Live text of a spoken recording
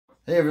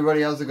Hey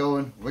everybody, how's it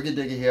going? Wicked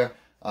Digger here.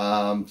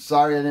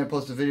 Sorry I didn't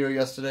post a video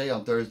yesterday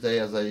on Thursday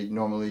as I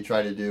normally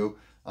try to do.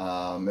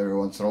 Every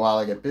once in a while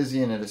I get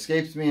busy and it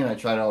escapes me, and I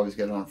try to always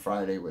get it on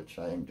Friday, which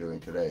I am doing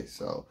today.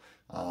 So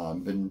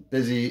been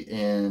busy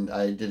and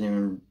I didn't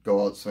even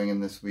go out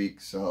swinging this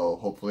week, so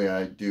hopefully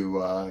I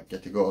do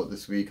get to go out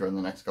this week or in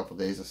the next couple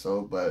days or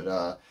so.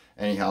 But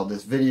anyhow,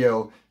 this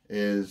video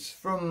is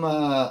from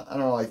I don't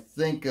know, I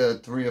think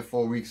 3 or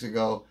 4 weeks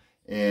ago,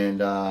 and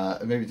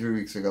maybe 3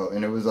 weeks ago,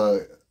 and it was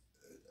a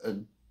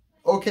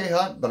okay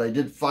hunt, but I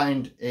did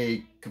find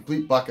a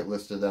complete bucket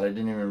lister that I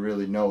didn't even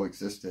really know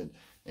existed,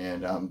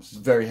 and I'm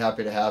very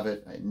happy to have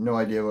it. I had no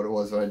idea what it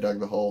was when I dug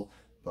the hole,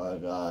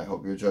 but I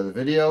hope you enjoy the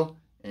video,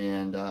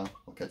 and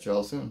we'll catch you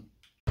all soon.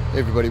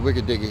 Hey everybody,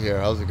 Wicked Digger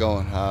here. How's it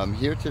going? I'm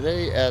here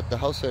today at the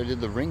house that I did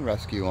the ring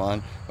rescue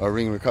on, or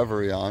ring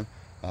recovery on.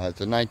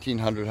 It's a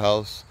 1900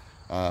 house.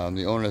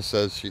 The owner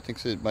says she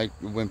thinks it might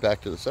went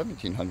back to the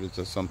 1700s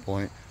at some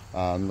point.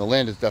 The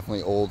land is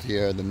definitely old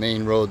here. The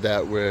main road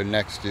that we're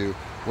next to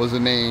was the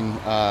main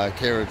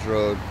carriage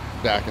road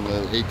back in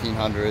the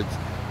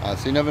 1800s.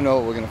 So you never know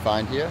what we're going to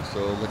find here.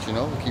 So I'll let you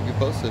know. We'll keep you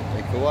posted.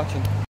 Thanks for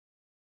watching.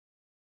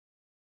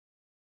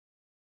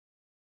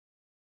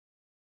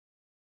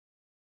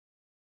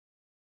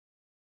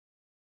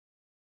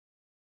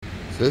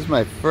 So this is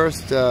my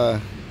first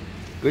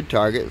good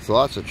target. It's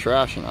lots of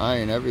trash and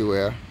iron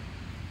everywhere.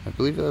 I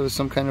believe that was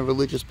some kind of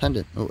religious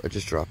pendant. Oh, I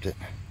just dropped it.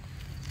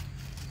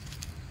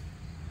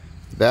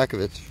 The back of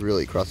it's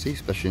really crusty,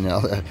 especially now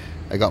that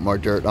I got more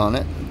dirt on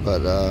it.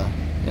 But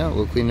yeah,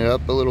 we'll clean it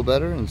up a little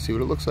better and see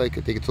what it looks like.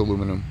 I think it's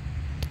aluminum.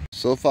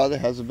 So far there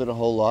hasn't been a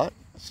whole lot.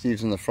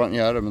 Steve's in the front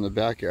yard, I'm in the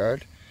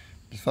backyard.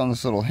 Just found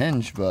this little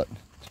hinge, but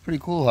it's pretty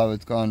cool how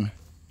it's gone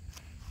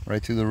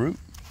right through the root.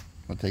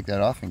 We'll take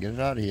that off and get it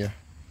out of here.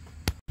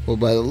 Well,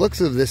 by the looks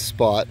of this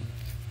spot,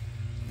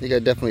 I think I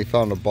definitely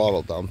found a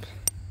bottle dump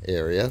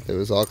area. There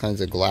was all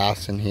kinds of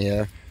glass in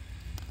here.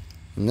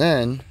 And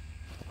then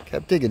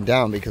kept digging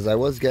down because I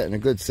was getting a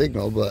good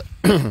signal, but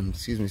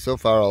excuse me, so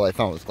far all I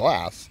found was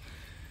glass.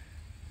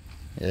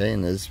 Yeah,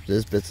 and there's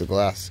bits of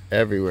glass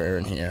everywhere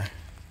in here.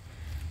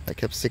 I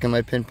kept sticking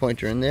my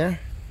pinpointer in there,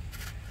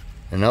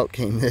 and out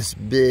came this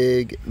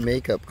big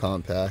makeup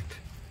compact.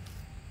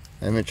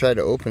 I haven't tried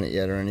to open it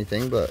yet or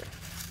anything, but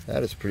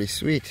that is pretty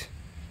sweet.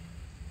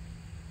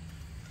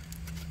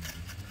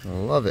 I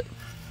love it.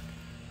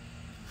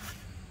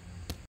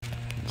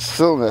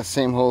 Still in that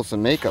same hole as the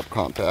makeup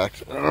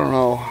compact. I don't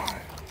know.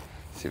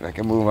 See if I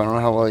can move. I don't know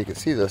how well you can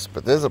see this,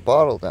 but there's a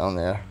bottle down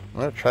there. I'm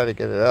gonna try to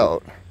get it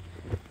out.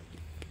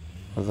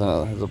 There's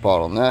a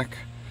bottleneck.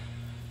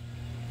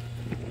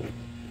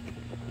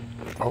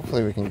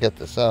 Hopefully we can get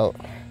this out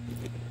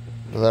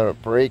without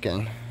it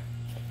breaking.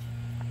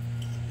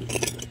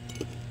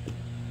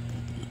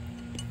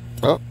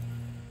 Oh,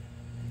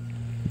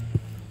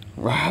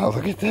 wow,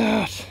 look at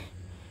that.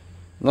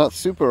 Not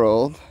super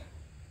old,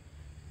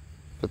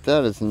 but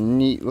that is a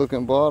neat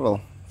looking bottle.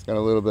 It's got a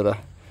little bit of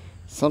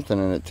something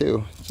in it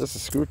too. It's just a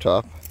screw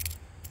top.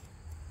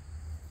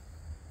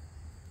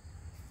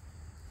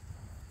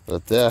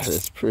 But that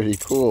is pretty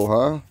cool,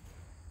 huh?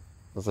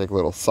 There's like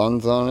little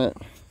suns on it.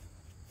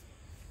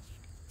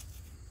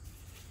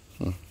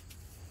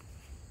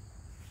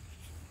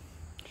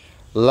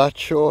 La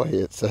Choy,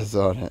 it says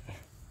on it.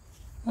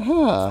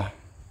 Aha!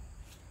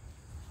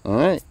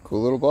 Alright,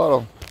 cool little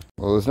bottle.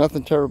 Well, there's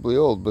nothing terribly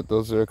old, but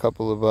those are a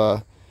couple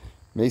of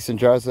mason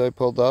jars that I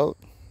pulled out.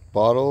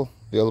 Bottle,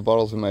 the other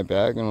bottles in my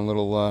bag, and a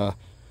little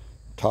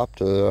top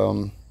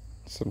to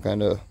some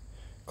kind of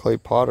clay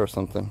pot or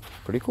something.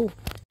 Pretty cool.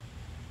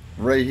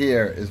 Right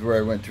here is where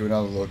I went to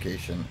another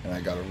location, and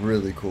I got a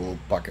really cool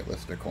bucket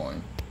lister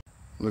coin.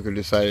 Look who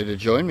decided to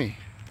join me.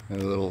 A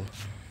little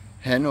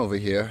hen over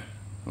here,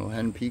 a little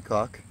hen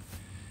peacock.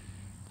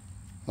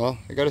 Well,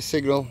 I got a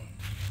signal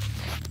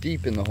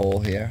deep in the hole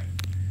here.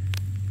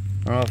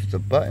 I don't know if it's a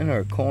button or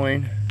a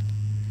coin.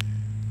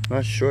 I'm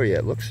not sure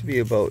yet. Looks to be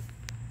about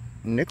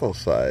nickel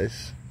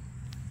size.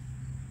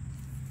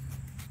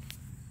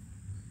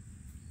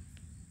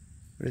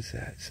 What is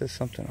that? It says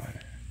something on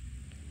it.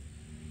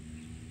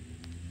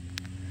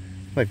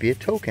 Might be a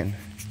token.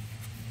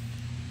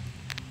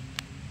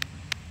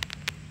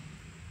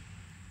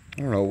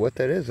 I don't know what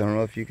that is. I don't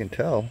know if you can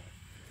tell.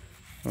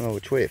 I don't know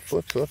which way it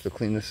flips. We'll have to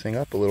clean this thing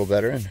up a little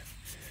better and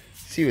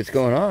see what's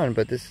going on,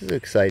 but this is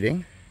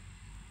exciting.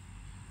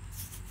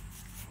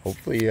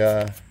 Hopefully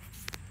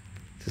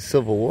it's a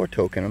Civil War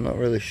token. I'm not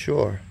really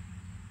sure.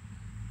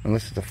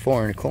 Unless it's a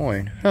foreign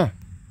coin. Huh.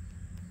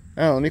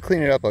 Oh, let me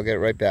clean it up. I'll get it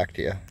right back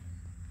to you.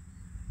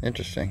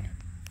 Interesting.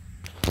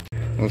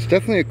 Well, it's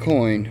definitely a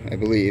coin, I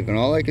believe. And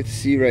all I could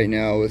see right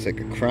now is like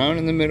a crown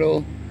in the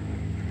middle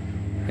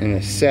and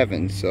a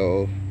 7.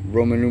 So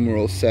Roman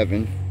numeral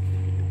 7.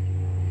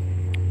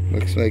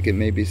 Looks like it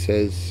maybe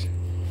says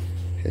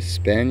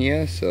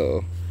Hispania.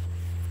 So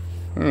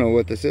I don't know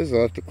what this is.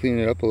 I'll have to clean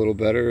it up a little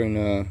better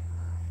and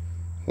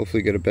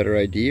hopefully get a better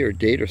ID or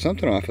date or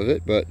something off of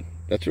it. But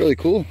that's really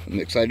cool. I'm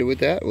excited with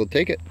that. We'll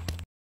take it.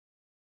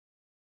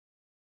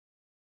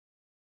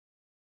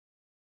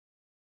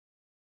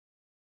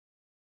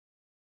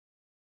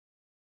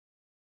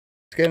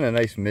 It's getting a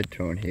nice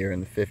mid-tone here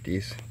in the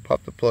 50s.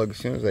 Popped the plug as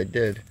soon as I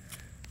did.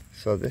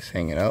 Saw this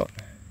hanging out.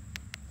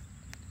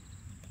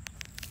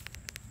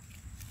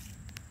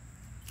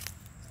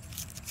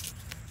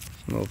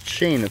 Some little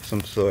chain of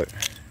some sort.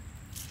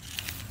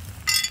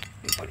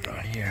 Put it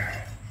on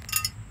here.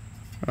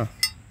 Huh.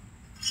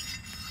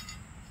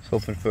 Was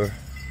hoping for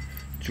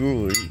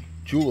jewelry.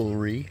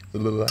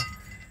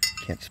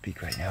 Can't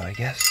speak right now, I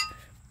guess.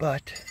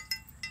 But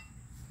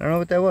I don't know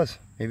what that was.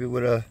 Maybe it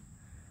would have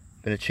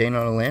been a chain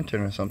on a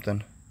lantern or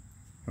something.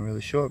 I'm really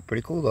sure.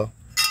 Pretty cool though.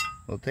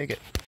 We'll take it.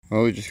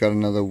 Well, we just got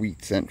another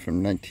wheat scent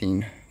from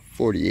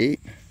 1948.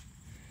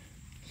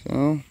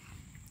 So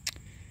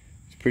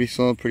it's pretty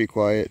slow, pretty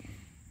quiet.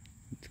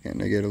 It's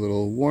gonna get a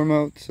little warm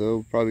out,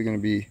 so probably gonna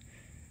be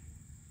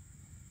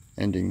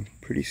ending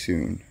pretty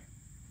soon.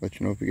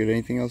 Let you know if we get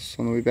anything else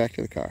on the way back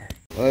to the car.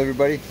 Well,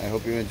 everybody, I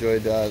hope you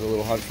enjoyed the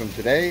little hunt from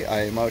today.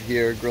 I am out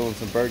here grilling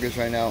some burgers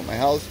right now at my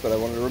house, but I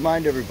wanted to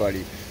remind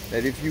everybody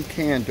that if you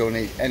can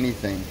donate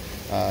anything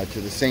to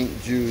the St.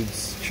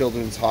 Jude's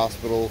Children's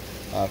Hospital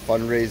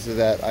fundraiser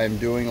that I am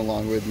doing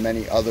along with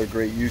many other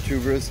great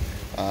YouTubers,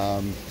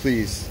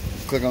 please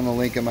click on the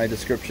link in my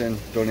description,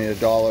 donate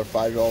 $1,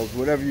 $5,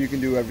 whatever you can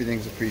do,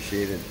 everything's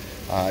appreciated.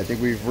 I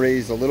think we've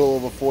raised a little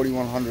over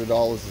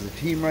 $4,100 as a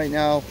team right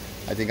now.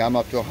 I think I'm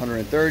up to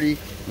 130,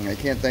 and I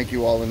can't thank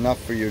you all enough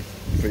for your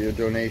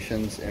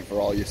donations and for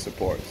all your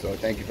support. So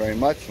thank you very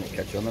much, and we'll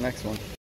catch you on the next one.